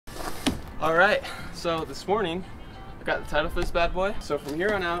Alright, so this morning I got the title for this bad boy. So from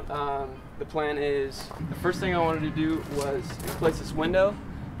here on out, the plan is, the first thing I wanted to do was replace this window.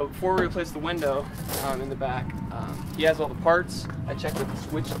 But before we replace the window in the back, he has all the parts. I checked that the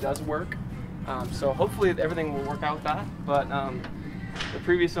switch does work. So hopefully everything will work out with that. But the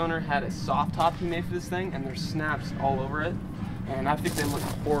previous owner had a soft top he made for this thing, and there's snaps all over it. And I think they look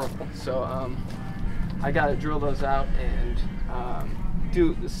horrible. So I gotta drill those out and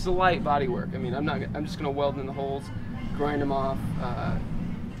do slight body work. I mean, I'm just gonna weld in the holes, grind them off,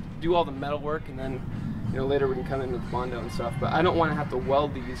 do all the metal work, and then later we can come in with Bondo and stuff. But I don't want to have to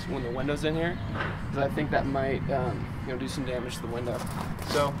weld these when the window's in here, because I think that might do some damage to the window.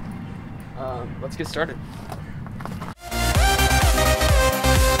 So let's get started.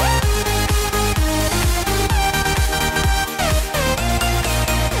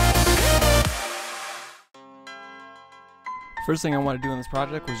 First thing I want to do in this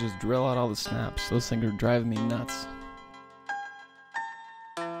project was just drill out all the snaps. Those things are driving me nuts.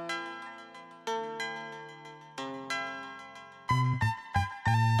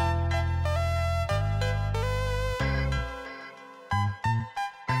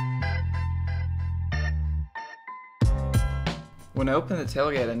 When I opened the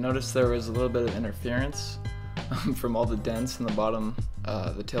tailgate, I noticed there was a little bit of interference from all the dents in the bottom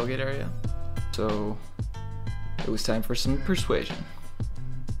of the tailgate area. So it was time for some persuasion.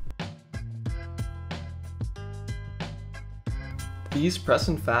 These press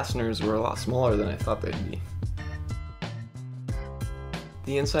and fasteners were a lot smaller than I thought they'd be.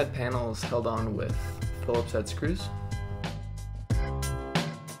 The inside panel is held on with Phillips head screws.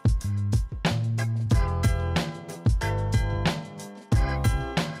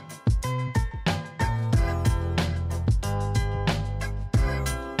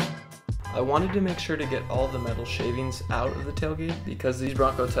 I wanted to make sure to get all the metal shavings out of the tailgate because these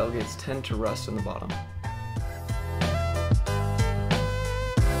Bronco tailgates tend to rust in the bottom.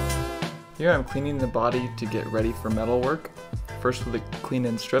 Here I'm cleaning the body to get ready for metal work, first with a clean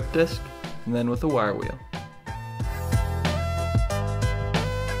and strip disc, and then with a wire wheel.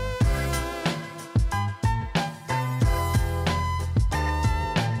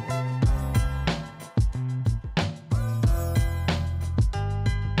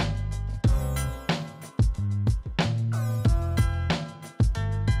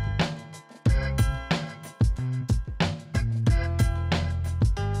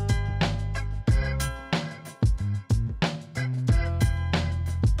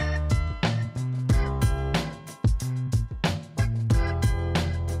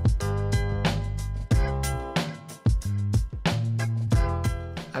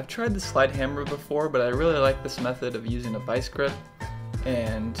 I've tried the slide hammer before, but I really like this method of using a vice grip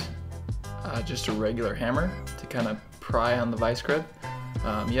and just a regular hammer to kind of pry on the vice grip.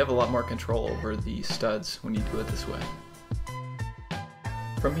 You have a lot more control over the studs when you do it this way.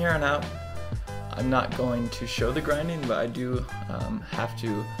 From here on out, I'm not going to show the grinding, but I do have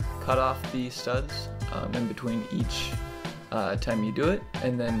to cut off the studs in between each time you do it,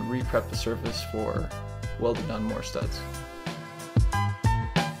 and then re-prep the surface for welding on more studs.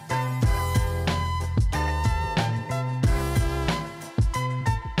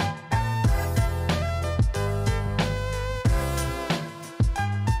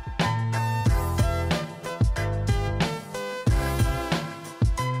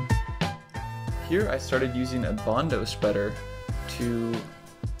 Here I started using a Bondo spreader to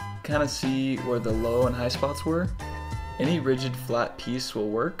kind of see where the low and high spots were. Any rigid flat piece will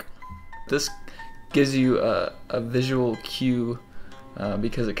work. This gives you a visual cue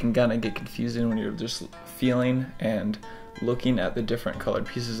because it can kind of get confusing when you're just feeling and looking at the different colored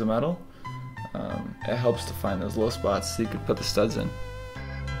pieces of metal. It helps to find those low spots so you can put the studs in.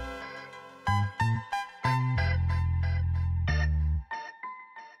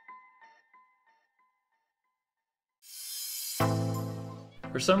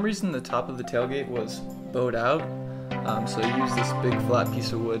 For some reason the top of the tailgate was bowed out, so I used this big flat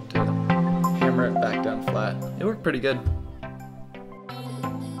piece of wood to hammer it back down flat. It worked pretty good.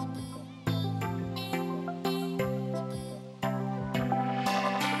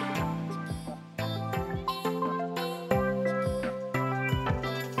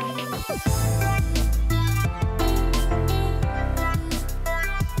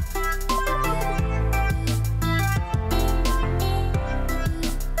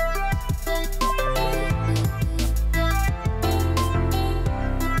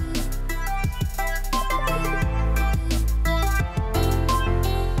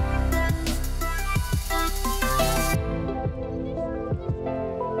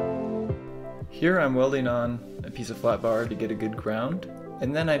 Here I'm welding on a piece of flat bar to get a good ground,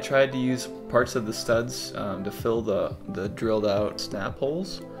 And then I tried to use parts of the studs to fill the drilled out snap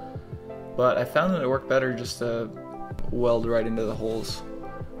holes, but I found that it worked better just to weld right into the holes.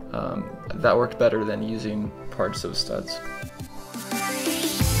 That worked better than using parts of studs.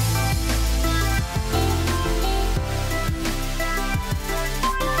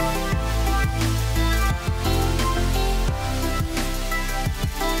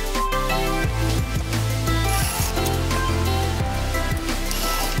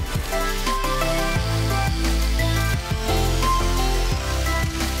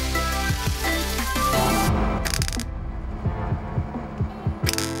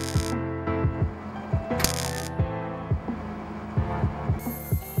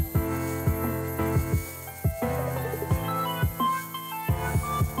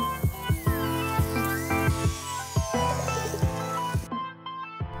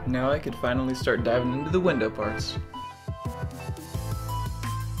 Now I could finally start diving into the window parts.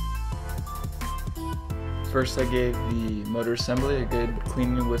 First I gave the motor assembly a good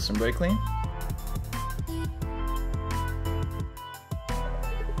cleaning with some brake clean.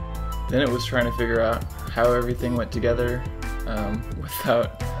 Then it was trying to figure out how everything went together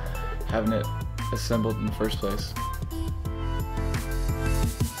without having it assembled in the first place.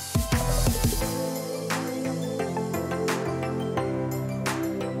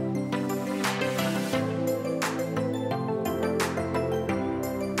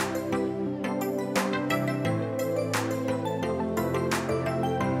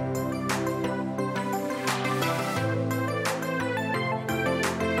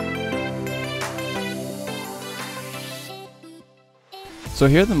 So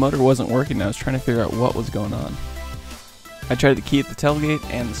here the motor wasn't working and I was trying to figure out what was going on. I tried the key at the tailgate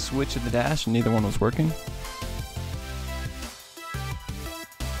and the switch at the dash and neither one was working.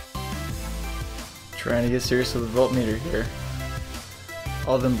 Trying to get serious with the voltmeter here.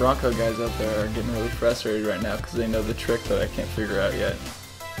 All them Bronco guys out there are getting really frustrated right now because they know the trick that I can't figure out yet.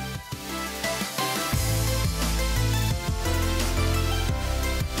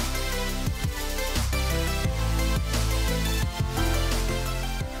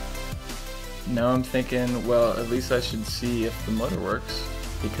 Now I'm thinking, well, at least I should see if the motor works,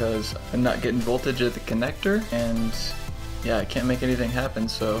 because I'm not getting voltage at the connector, and yeah, I can't make anything happen,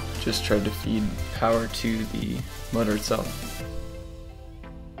 so just tried to feed power to the motor itself.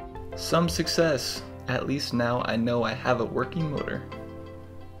 Some success. At least now I know I have a working motor.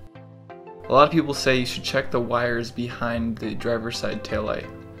 A lot of people say you should check the wires behind the driver's side taillight.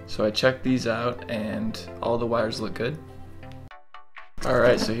 So I checked these out and all the wires look good.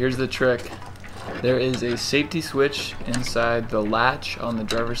 Alright, so here's the trick. There is a safety switch inside the latch on the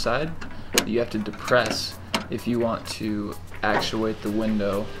driver's side that you have to depress if you want to actuate the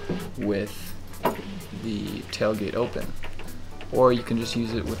window with the tailgate open. Or you can just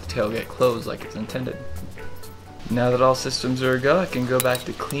use it with the tailgate closed like it's intended. Now that all systems are a go, I can go back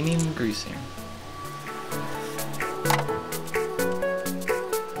to cleaning and greasing.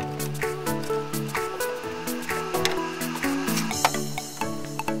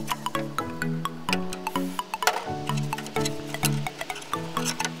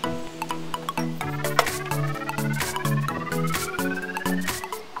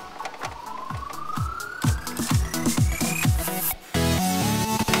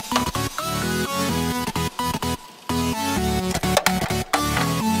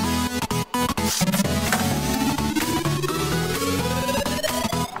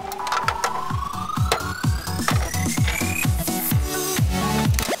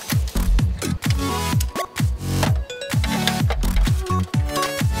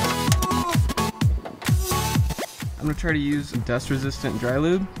 I'm going to try to use dust resistant dry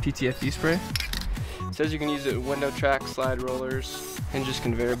lube, PTFE spray. It says you can use it with window tracks, slide rollers, hinges,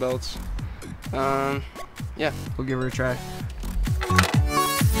 conveyor belts. Yeah, we'll give her a try.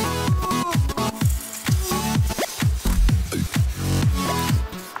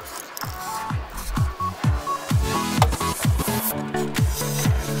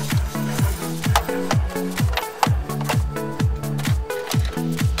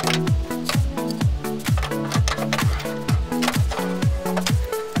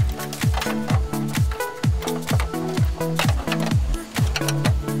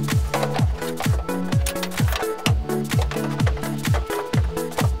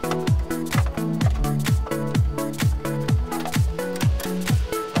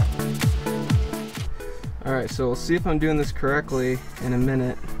 Alright, so we'll see if I'm doing this correctly in a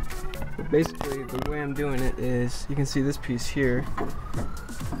minute. But basically, the way I'm doing it is, you can see this piece here.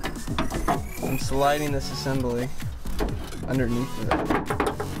 I'm sliding this assembly underneath it.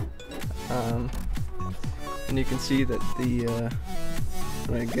 And you can see that the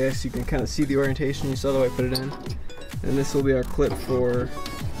And I guess you can kind of see the orientation. You saw the way I put it in. And this will be our clip for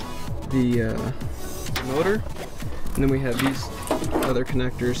the motor. And then we have these other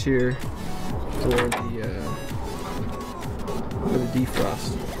connectors here for the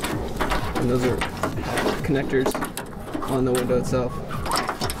defrost. And those are connectors on the window itself.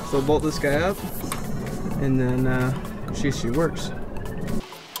 So bolt this guy up, and then she works.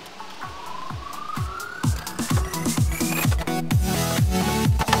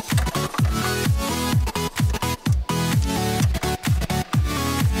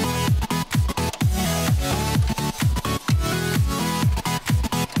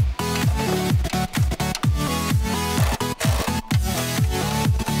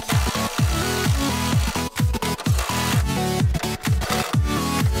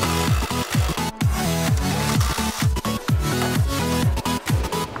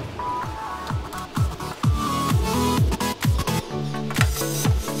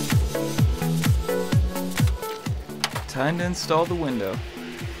 Time to install the window.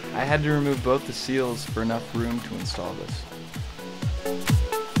 I had to remove both the seals for enough room to install this.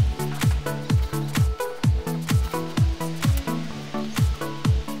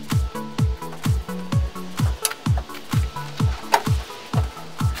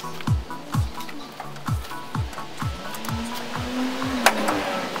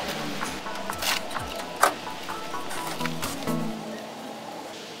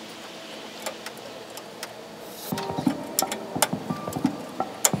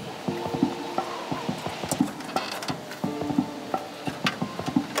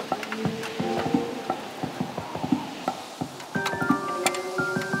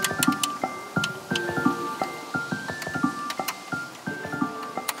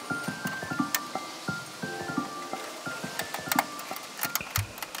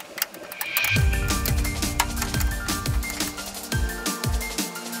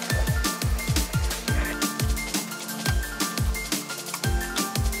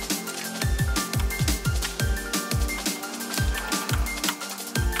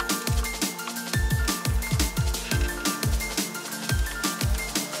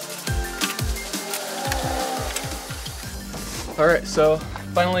 Alright, so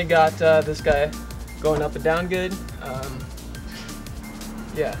finally got this guy going up and down good.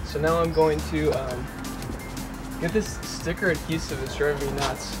 Yeah, so now I'm going to get this sticker adhesive. It's driving me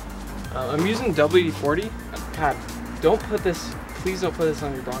nuts. I'm using WD-40. God, please don't put this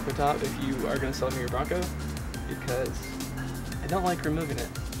on your Bronco top if you are going to sell me your Bronco, because I don't like removing it.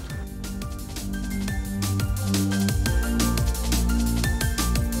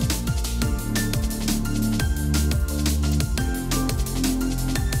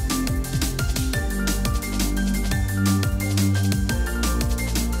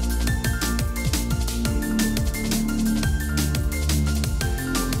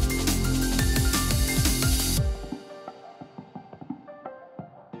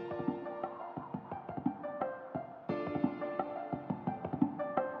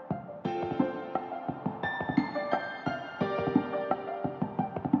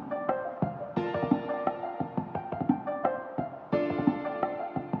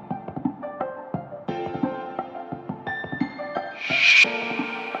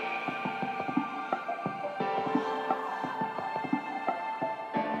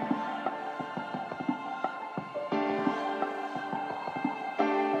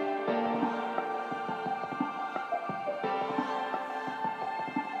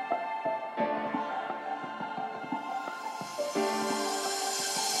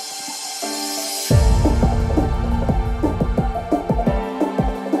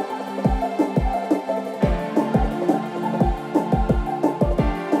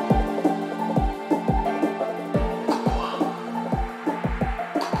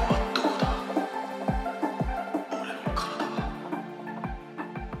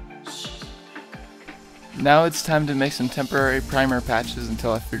 Now it's time to make some temporary primer patches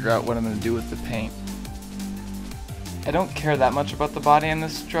until I figure out what I'm going to do with the paint. I don't care that much about the body in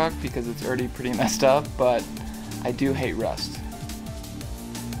this truck because it's already pretty messed up, but I do hate rust.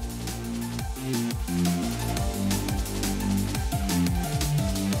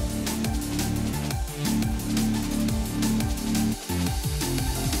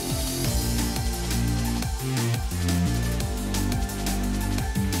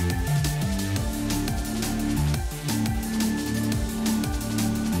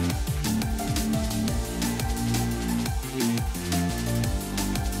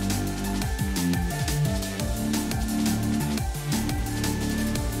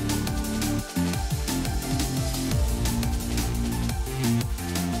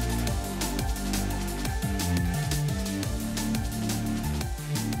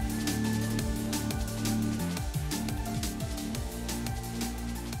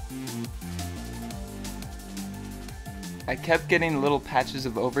 I kept getting little patches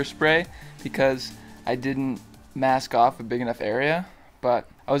of overspray because I didn't mask off a big enough area, but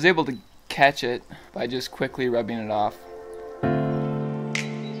I was able to catch it by just quickly rubbing it off.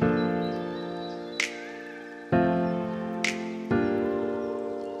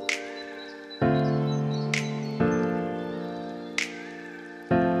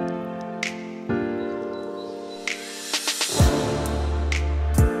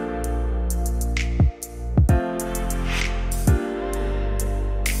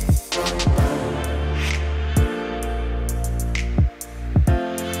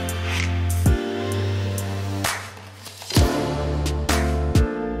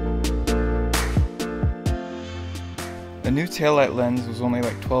 The new taillight lens was only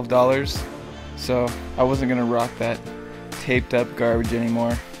like $12, so I wasn't gonna rock that taped up garbage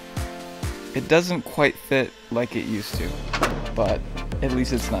anymore. It doesn't quite fit like it used to, but at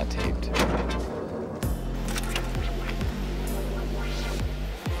least it's not taped.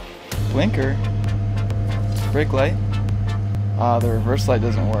 Blinker? Brake light? The reverse light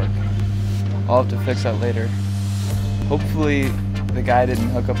doesn't work. I'll have to fix that later. Hopefully the guy didn't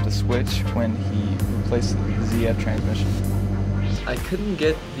hook up the switch when he replaced the ZF transmission. I couldn't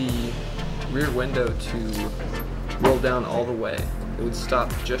get the rear window to roll down all the way. It would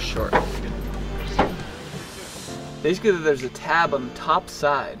stop just short. Basically there's a tab on the top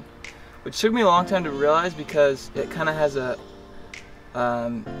side, which took me a long time to realize because it kind of has a,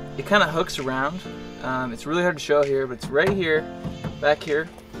 it kind of hooks around. It's really hard to show here, but it's right here, back here,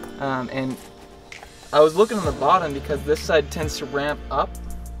 and I was looking on the bottom because this side tends to ramp up,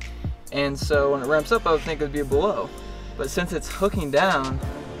 and so when it ramps up I would think it would be below, but since it's hooking down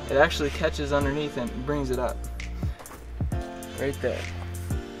it actually catches underneath and brings it up right there.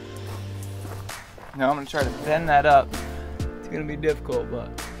 Now I'm going to try to bend that up. It's going to be difficult, but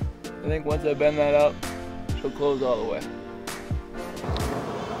I think once I bend that up she'll close all the way.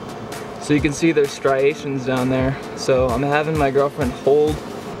 So you can see there's striations down there, so I'm having my girlfriend hold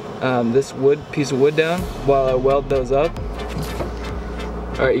this piece of wood down while I weld those up.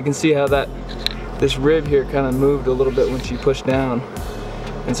 Alright, you can see how this rib here kind of moved a little bit when she pushed down.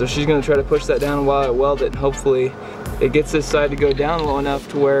 And so she's going to try to push that down while I weld it, and hopefully it gets this side to go down low enough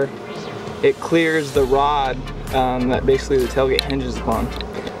to where it clears the rod that basically the tailgate hinges upon.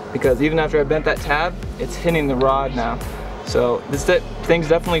 Because even after I bent that tab, it's hitting the rod now. So this thing's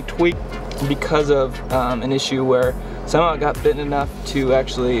definitely tweaked because of an issue where somehow it got bitten enough to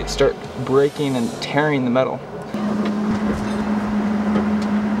actually start breaking and tearing the metal.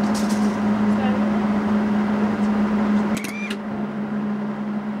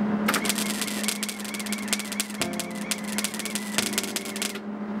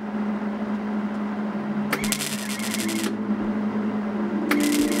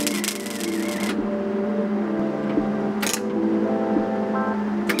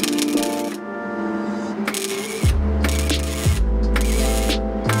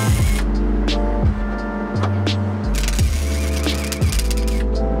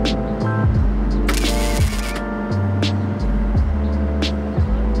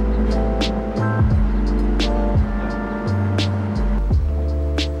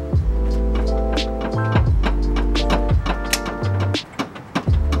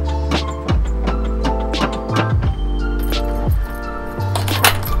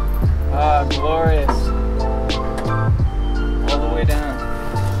 Glorious. All the way down.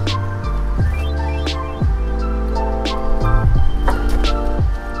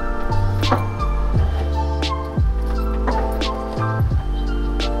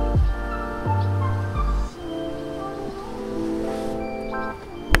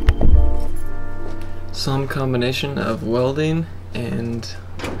 Some combination of welding and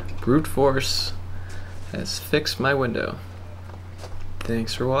brute force has fixed my window.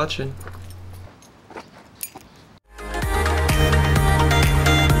 Thanks for watching.